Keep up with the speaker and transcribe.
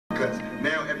because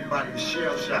now everybody is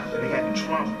shell-shocked and they having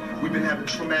trauma. We've been having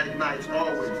traumatic nights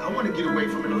always. I want to get away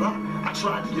from it a lot. I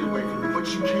tried to get away from it, but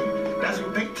you can't. That's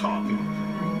what they taught me.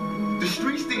 The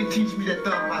streets didn't teach me that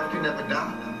thug life can never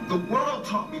die. The world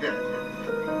taught me that.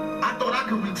 I thought I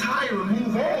could retire and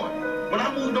move on. When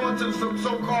I moved on to the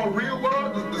so-called real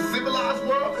world, the civilized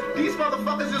world, these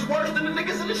motherfuckers is worse than the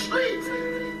niggas in the streets.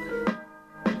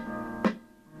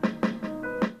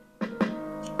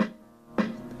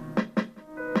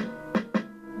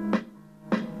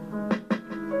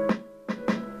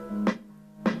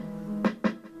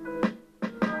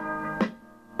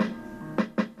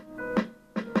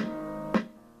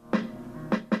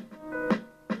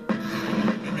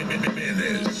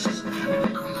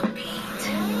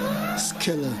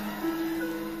 Killer.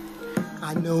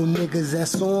 I know niggas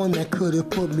that's on that could've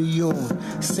put me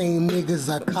on. Same niggas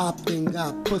I copped and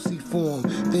got pussy for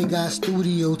 'em. They got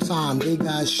studio time, they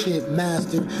got shit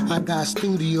mastered. I got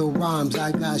studio rhymes,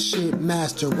 I got shit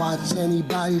mastered. Watch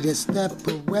anybody that step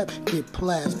a rep get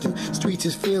plastered. Streets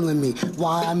is feeling me,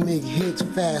 why I make hits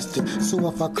faster. So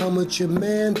if I come at your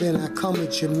man, then I come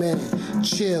at your man.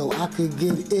 Chill, I could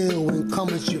get ill and come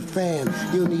at your fam.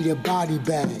 You'll need a body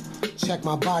bag. Check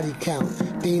my body count.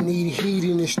 They need heat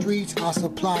in the streets, I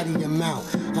supply the amount.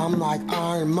 I'm like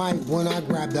Iron Mike when I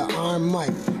grab the iron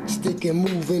mic. Stick and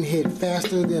move and hit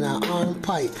faster than an iron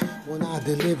pipe. When I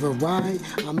deliver ride,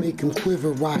 I make 'em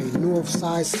quiver right.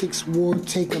 Northside 6th Ward,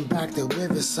 take 'em back to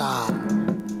Riverside.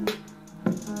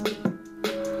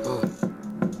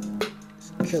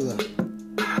 Killer.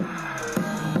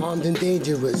 Armed and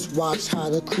dangerous, watch how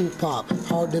the crew pop.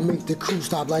 Hard to make the crew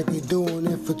stop like they doing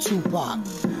it for Tupac.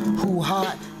 Who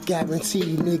hot?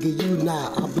 Guaranteed, nigga, you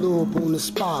not. I blew up on the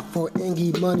spot for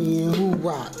Engie money and who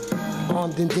rock.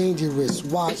 Armed and dangerous,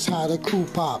 watch how the crew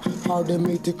pop. Hard to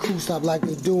make the crew stop like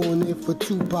they doing it for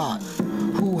Tupac.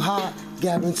 Who hot?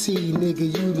 Guaranteed, nigga,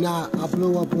 you not. I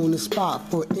blew up on the spot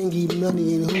for Engie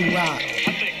money and who rock. I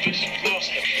think Bishop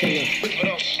lost it. What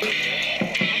else?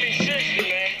 Seriously,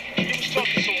 man, he was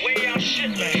talking some way out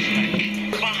shit last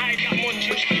night. About how he got more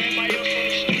juice than everybody else on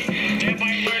the street.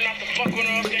 Everybody learned not to fuck with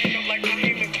her else they end up like my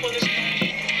him and pull his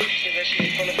say that shit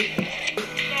in front of me.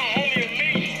 No, homie of me.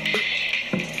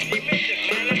 He meant it,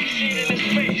 man. Let me see it in his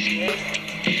face, man.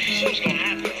 Something's gonna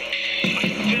happen. I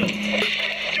can feel it.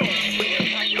 Yo, go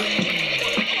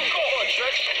on,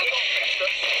 Drex.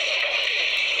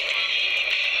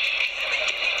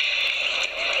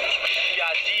 The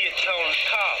idea of telling the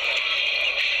cop.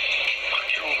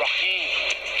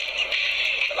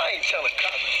 I ain't telling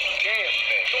cops. Damn,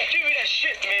 man. Don't give me that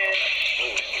shit, man.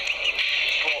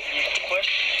 Brought me a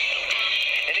question.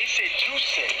 And they said you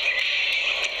said.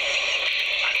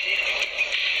 I didn't.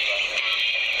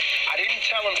 I didn't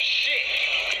tell them shit.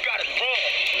 You got it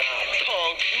wrong. Nah,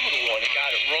 punk, you the one that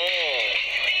got it wrong.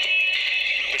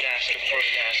 You've been asking for an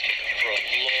ass kicking for a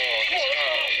long time.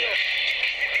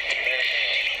 Man.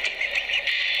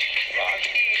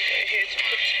 Rocky ain't here to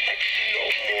protect you no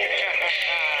more.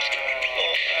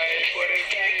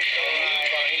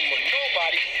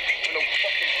 Nobody with no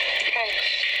fucking punk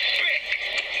spit.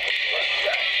 What's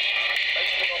that?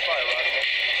 Nice thing on fire, Roddy, man.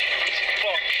 It's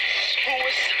fucking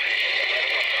suicide.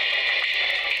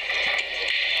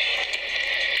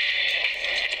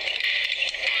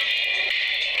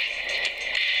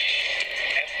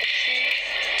 Embassy,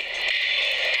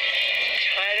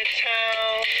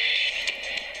 Chinatown,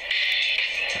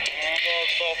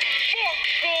 motherfucker.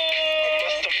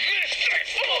 Must have missed that.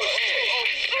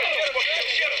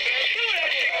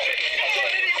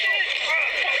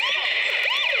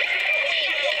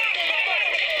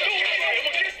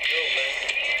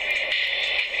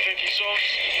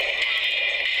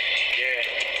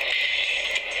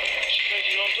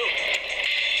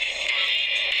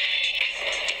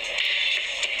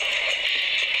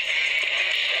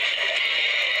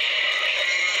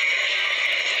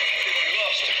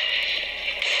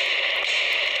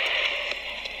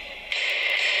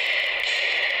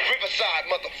 Riverside,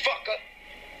 motherfucker.